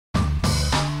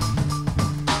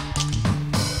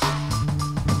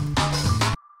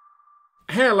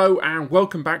Hello and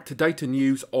welcome back to Data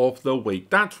News of the Week.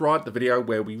 That's right, the video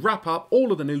where we wrap up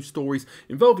all of the news stories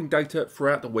involving data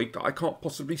throughout the week that I can't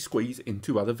possibly squeeze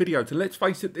into other videos. And let's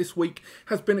face it, this week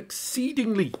has been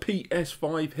exceedingly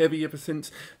PS5 heavy ever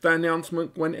since the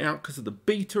announcement went out because of the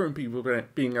beta and people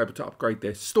being able to upgrade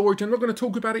their storage. I'm not going to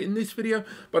talk about it in this video,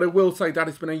 but I will say that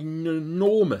has been an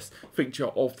enormous feature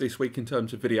of this week in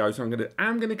terms of videos.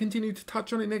 I'm going to continue to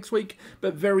touch on it next week,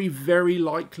 but very, very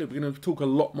likely we're going to talk a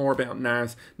lot more about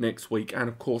NAS next week, and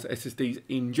of course SSDs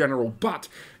in general. But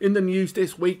in the news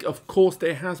this week, of course,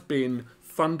 there has been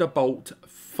Thunderbolt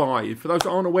 5. For those that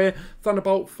aren't aware,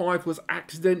 Thunderbolt 5 was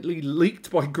accidentally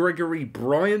leaked by Gregory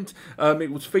Bryant. It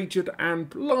was featured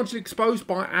and largely exposed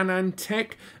by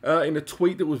AnandTech in a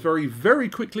tweet that was very, very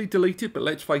quickly deleted. But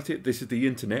let's face it, this is the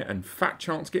internet and fat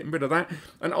chance getting rid of that.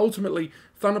 And ultimately,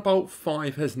 Thunderbolt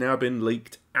 5 has now been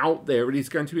leaked out there. It is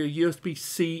going to be a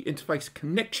USB-C interface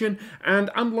connection, and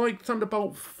unlike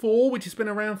Thunderbolt 4, which has been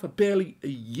around for barely a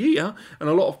year, and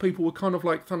a lot of people were kind of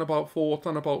like Thunderbolt 4,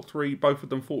 Thunderbolt 3, both of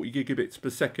them 40 gigabits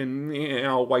per second, yeah,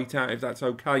 I'll wait out if that's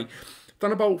okay.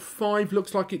 Thunderbolt 5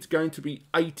 looks like it's going to be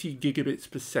 80 gigabits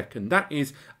per second. That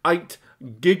is 8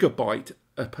 gigabyte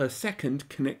per second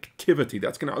connectivity.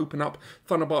 That's going to open up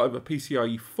Thunderbolt over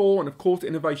PCIe 4, and of course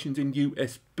innovations in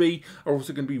USB are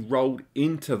also going to be rolled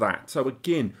into that. So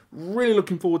again, really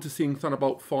looking forward to seeing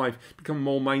Thunderbolt 5 become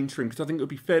more mainstream, because I think it would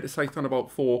be fair to say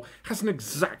Thunderbolt 4 hasn't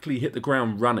exactly hit the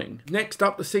ground running. Next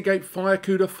up, the Seagate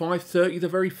FIRECUDA 530. The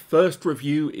very first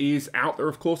review is out there.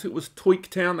 Of course, it was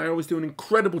Tweaktown. They always do an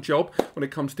incredible job when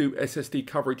it comes to SSD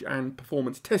coverage and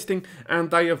performance testing,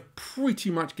 and they have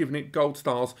pretty much given it gold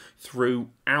stars throughout.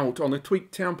 On the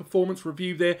Tweaktown performance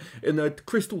review there, in the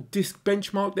Crystal Disk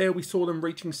benchmark there, we saw them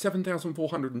reaching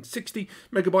 7,460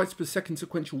 megabytes per second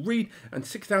sequential read and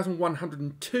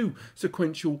 6,102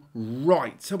 sequential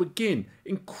write. So again,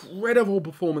 incredible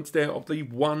performance there of the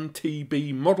 1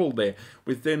 TB model there,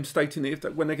 with them stating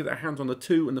that when they get their hands on the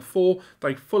 2 and the 4,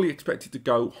 they fully expect it to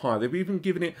go higher. They've even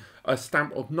given it a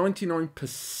stamp of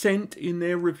 99% in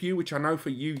their review, which I know for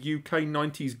you UK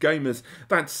 90s gamers,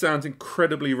 that sounds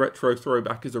incredibly retro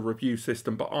throwback as a review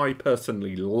system, but I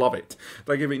personally love it.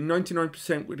 They give it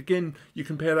 99%, but again, you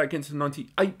compare that against the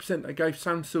 98% they gave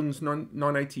Samsung's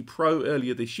 980 Pro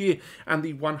earlier this year, and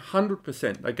the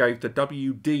 100% they gave the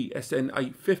WD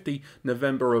SN850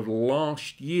 November of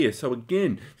last year. So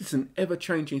again, this is an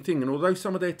ever-changing thing, and although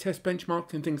some of their test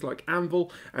benchmarks in things like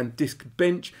Anvil and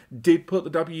Diskbench did put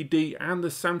the WD and the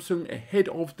Samsung ahead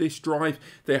of this drive,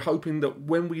 they're hoping that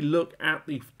when we look at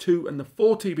the 2 and the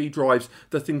 4 TB drives,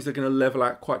 the things are going to level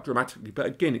out quite dramatically. But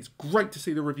again, it's great to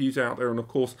see the reviews out there, and of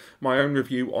course my own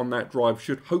review on that drive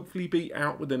should hopefully be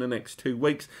out within the next 2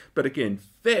 weeks. But again,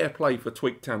 fair play for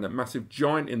Tweaktown, that massive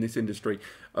giant in this industry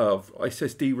of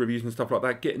SSD reviews and stuff like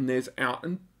that, getting theirs out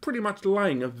and pretty much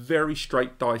laying a very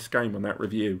straight dice game on that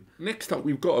review. Next up,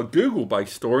 we've got a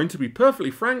Google-based story, and to be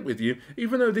perfectly frank with you,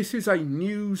 even though this is a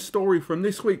news story from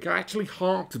this week, I actually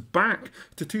harked back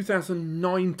to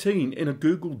 2019 in a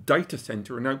Google data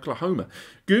center in Oklahoma.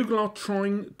 Google are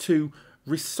trying to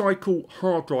recycle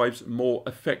hard drives more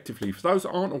effectively. For those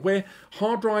that aren't aware,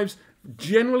 hard drives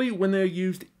generally, when they're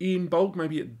used in bulk,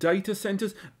 maybe at data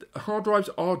centers, hard drives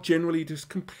are generally just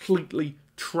completely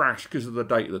trash because of the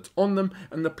data that's on them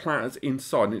and the platters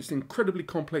inside. And it's an incredibly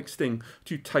complex thing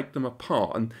to take them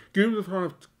apart. And Google have kind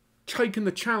of taken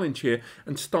the challenge here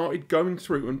and started going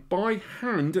through, and by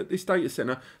hand at this data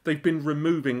center, they've been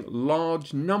removing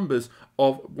large numbers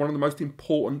of one of the most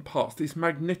important parts, this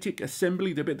magnetic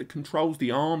assembly, the bit that controls the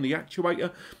arm, the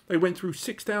actuator. They went through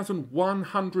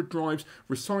 6,100 drives,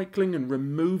 recycling and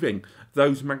removing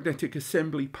those magnetic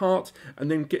assembly parts, and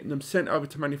then getting them sent over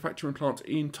to manufacturing plants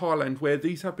in Thailand, where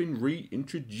these have been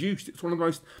reintroduced. It's one of the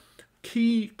most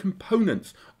key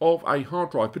components of a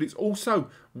hard drive, but it's also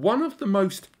one of the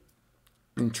most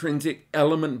intrinsic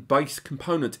element-based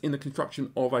components in the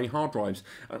construction of a hard drives.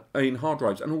 And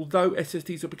although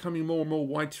SSDs are becoming more and more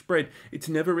widespread, it's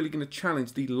never really going to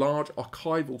challenge the large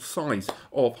archival size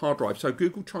of hard drives. So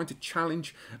Google trying to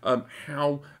challenge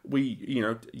how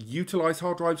we utilize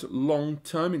hard drives long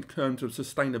term in terms of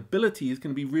sustainability is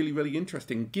going to be really, really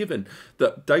interesting, given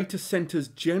that data centers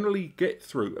generally get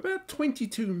through about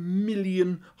 22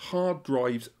 million hard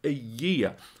drives a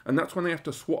year, and that's when they have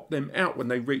to swap them out when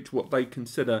they reach what they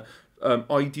consider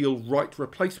ideal write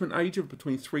replacement age of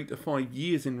between 3 to 5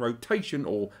 years in rotation,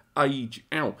 or age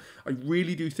out. I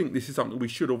really do think this is something we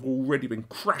should have already been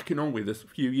cracking on with a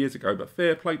few years ago, but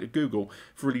fair play to Google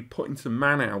for really putting some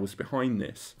man hours behind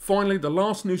this. Finally, the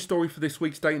last news story for this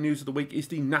week's Data News of the Week is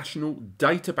the National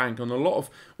Data Bank. On a lot of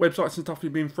websites and stuff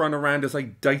have been thrown around as a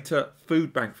data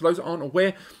food bank. For those that aren't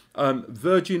aware,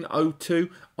 Virgin O2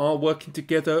 are working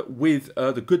together with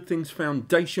the Good Things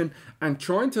Foundation and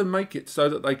trying to make it so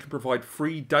that they can provide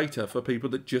free data for people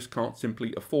that just can't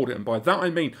simply afford it. And by that I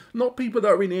mean not people that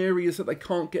are in areas that they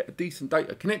can't get a decent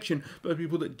data connection, but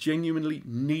people that genuinely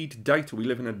need data. We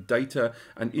live in a data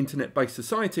and internet based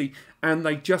society and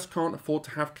they just can't afford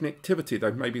to have connectivity.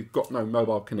 They've maybe got no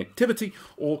mobile connectivity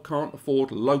or can't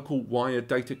afford local wired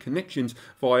data connections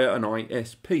via an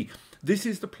ISP. This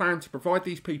is the plan to provide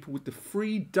these people with the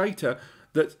free data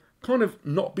that's kind of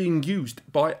not being used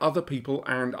by other people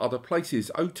and other places.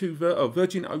 Virgin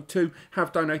O2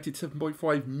 have donated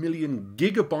 7.5 million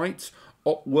gigabytes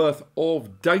worth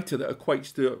of data that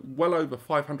equates to well over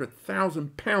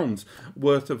 £500,000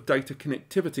 worth of data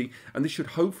connectivity, and this should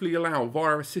hopefully allow,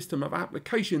 via a system of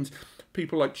applications,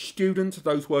 people like students,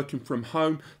 those working from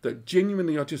home that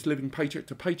genuinely are just living paycheck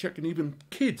to paycheck, and even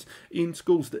kids in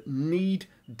schools that need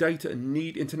data and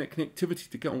need internet connectivity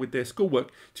to get on with their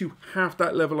schoolwork, to have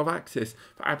that level of access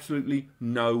for absolutely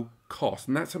no cost.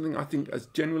 And that's something I think, as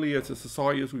generally as a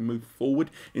society, as we move forward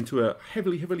into a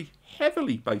heavily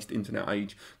based internet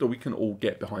age, that we can all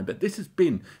get behind. But this has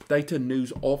been Data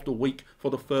News of the Week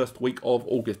for the first week of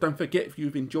August. Don't forget, if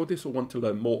you've enjoyed this or want to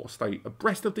learn more or stay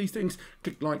abreast of these things,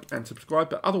 click like and subscribe.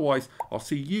 But otherwise, I'll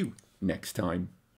see you next time.